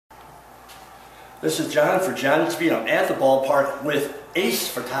This is John for Johnny's Beat. I'm at the ballpark with ace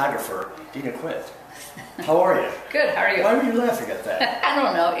photographer Dina Kwit. How are you? Good, how are you? Why were you laughing at that? I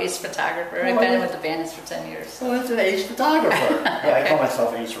don't know, ace photographer. I've been with the Bandits for 10 years. Well, that's an ace photographer. Yeah, I call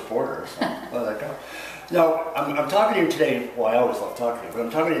myself ace reporter, so let that go. Now, I'm talking to you today, well, I always love talking to you, but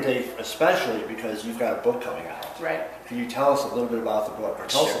I'm talking to you today especially because you've got a book coming out. Right. Can you tell us a little bit about the book, or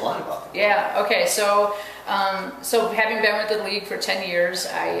tell us a lot about the book? Yeah, okay, so having been with the league for 10 years,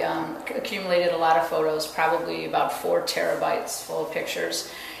 I accumulated a lot of photos, probably about 4 terabytes full of pictures.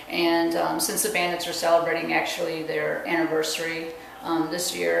 And since the Bandits are celebrating actually their anniversary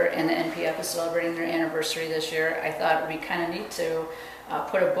this year, and the NPF is celebrating their anniversary this year, I thought it would be kind of neat to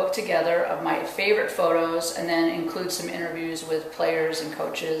put a book together of my favorite photos and then include some interviews with players and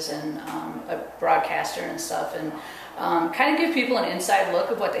coaches and a broadcaster and stuff, and kind of give people an inside look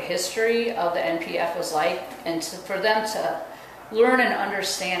of what the history of the NPF was like, and for them to learn and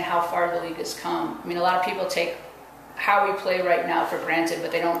understand how far the league has come. I mean, a lot of people take how we play right now for granted,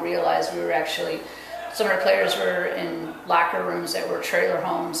 but they don't realize we were actually, some of our players were in locker rooms that were trailer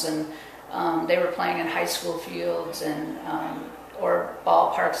homes, and they were playing in high school fields and or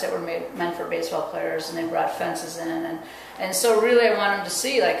ballparks that were meant for baseball players, and they brought fences in, and so really I want them to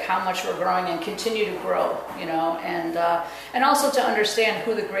see like how much we're growing and continue to grow, you know, and also to understand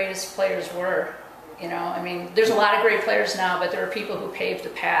who the greatest players were, you know. I mean, there's a lot of great players now, but there are people who paved the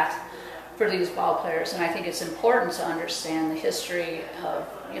path for these ball players, and I think it's important to understand the history of,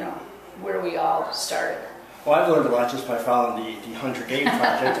 you know, where we all started. Well, I've learned a lot just by following the 100 Game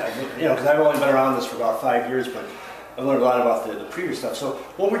Project. You know, because I've only been around this for about 5 years, but I've learned a lot about the previous stuff. So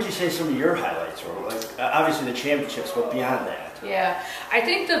what would you say some of your highlights were? Like, obviously the championships, but beyond that. Yeah, I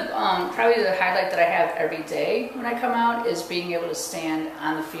think the probably the highlight that I have every day when I come out is being able to stand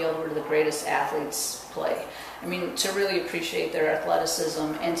on the field where the greatest athletes play. I mean, to really appreciate their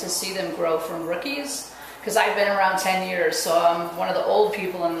athleticism and to see them grow from rookies, because I've been around 10 years, so I'm one of the old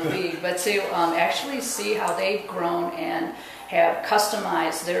people in the league, but to actually see how they've grown and have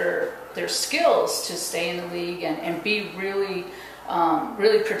customized their skills to stay in the league and be really,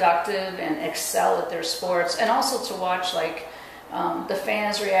 really productive and excel at their sports, and also to watch like the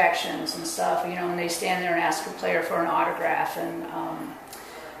fans' reactions and stuff, you know, when they stand there and ask a player for an autograph, and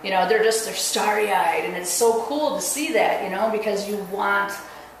you know, they're starry-eyed, and it's so cool to see that, you know, because you want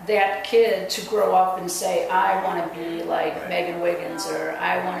that kid to grow up and say, I want to be like Megan Wiggins, or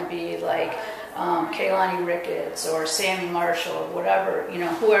I want to be like Kaylani Ricketts or Sammy Marshall, or whatever, you know,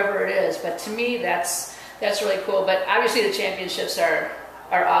 whoever it is. But to me, that's really cool. But obviously the championships are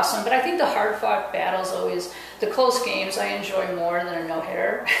awesome. But I think the hard-fought battles always, the close games, I enjoy more than a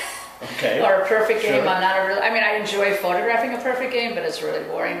no-hitter. Okay. Or a perfect game. Sure. I mean, I enjoy photographing a perfect game, but it's really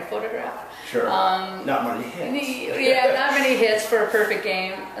boring to photograph. Sure. Not many hits. Yeah, not many hits for a perfect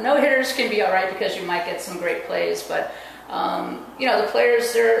game. No-hitters can be all right because you might get some great plays, but you know, the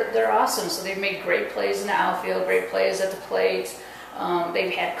players, they're awesome. So they've made great plays in the outfield, great plays at the plate.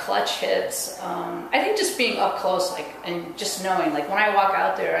 They've had clutch hits. I think just being up close, like, and just knowing, like when I walk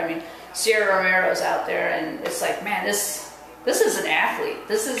out there, I mean, Sierra Romero's out there, and it's like, man, this is an athlete.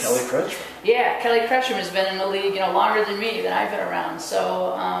 This is Kelly Kretschmer. Yeah, Kelly Kretschmer has been in the league, you know, longer than me, than I've been around.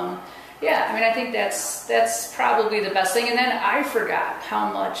 So yeah, I mean, I think that's probably the best thing. And then I forgot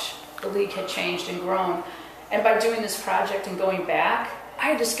how much the league had changed and grown. And by doing this project and going back,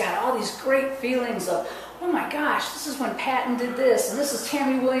 I just got all these great feelings of, oh my gosh, this is when Patton did this, and this is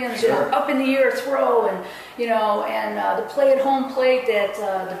Tammy Williams, you know, up in the air throw, and you know, and the play at home plate that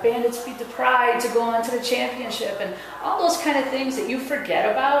the Bandits beat the Pride to go on to the championship, and all those kind of things that you forget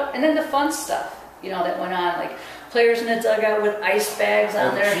about, and then the fun stuff, you know, that went on, like players in the dugout with ice bags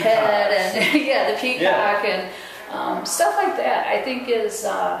on their head, and yeah, the peacock, and stuff like that. I think is.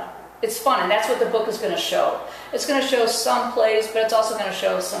 It's fun, and that's what the book is going to show. It's going to show some plays, but it's also going to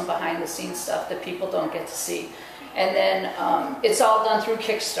show some behind-the-scenes stuff that people don't get to see. And then it's all done through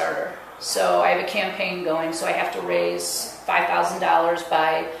Kickstarter. So I have a campaign going, so I have to raise $5,000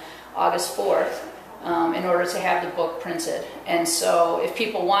 by August 4th in order to have the book printed. And so if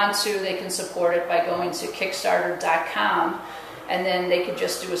people want to, they can support it by going to Kickstarter.com, and then they could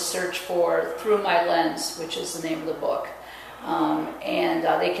just do a search for Through My Lens, which is the name of the book. And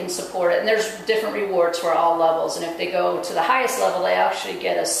they can support it, and there's different rewards for all levels, and if they go to the highest level, they actually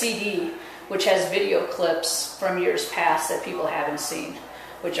get a CD which has video clips from years past that people haven't seen,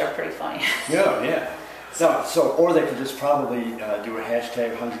 which are pretty funny. Yeah. So, or they could just probably do a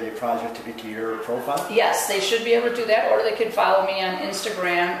hashtag 100-Day Project to get to your profile? Yes, they should be able to do that, or they could follow me on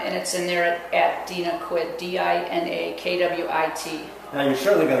Instagram, and it's in there at Dina Kwit, DinaKwit. Now, you're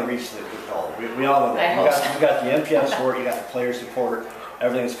certainly going to reach the goal. We all know that. You got the NPF support, you got the player support,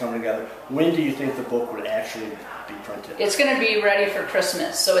 everything's coming together. When do you think the book would actually be printed? It's going to be ready for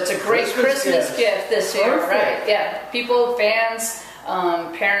Christmas, so it's a great Christmas gift this year, right? Yeah, people, fans,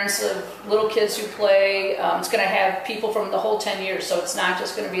 parents of little kids who play. It's going to have people from the whole 10 years, so it's not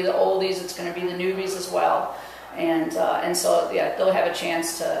just going to be the oldies, it's going to be the newbies as well. And so yeah, they'll have a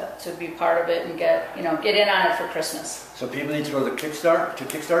chance to be part of it and get in on it for Christmas. So people need to go to the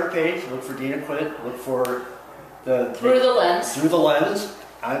Kickstarter page, look for Dina Kwit, look for Through the Lens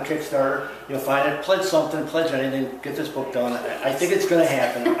on Kickstarter. You'll find it. Pledge something, pledge anything. Get this book done. I think it's going to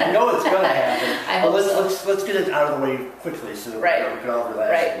happen. I know it's going to happen. Let's get it out of the way quickly so that we can all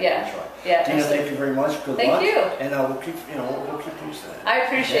relax. Right. Yeah. Enjoy. Yeah. Dina, thank you very much. Good luck. Thank you. And we'll keep posting it. I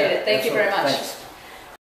appreciate it. Thank you very much. Thanks.